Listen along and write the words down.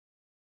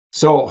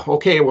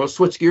Okay, we'll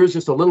switch gears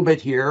just a little bit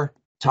here.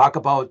 Talk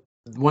about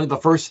one of the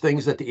first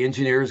things that the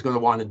engineer is going to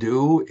want to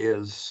do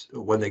is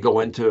when they go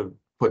in to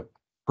put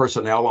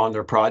personnel on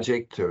their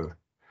project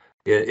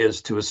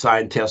is to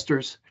assign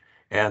testers.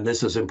 And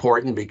this is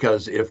important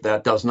because if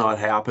that does not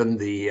happen,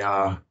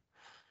 the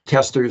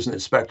testers and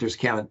inspectors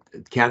can't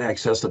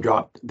access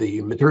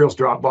the materials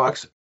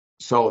Dropbox.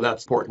 So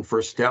that's important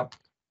first step.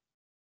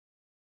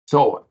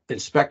 So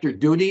inspector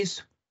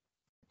duties.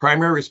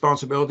 Primary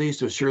responsibilities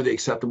to assure the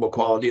acceptable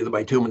quality of the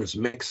bituminous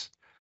mix,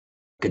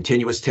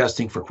 continuous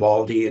testing for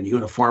quality and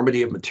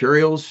uniformity of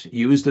materials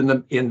used in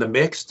the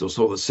mix.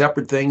 So the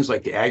separate things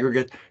like the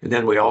aggregate, and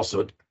then we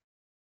also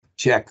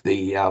check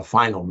the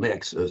final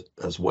mix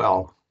as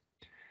well.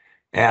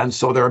 And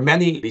so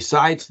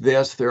besides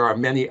this, there are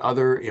many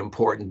other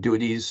important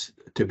duties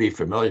to be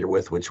familiar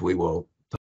with, which we will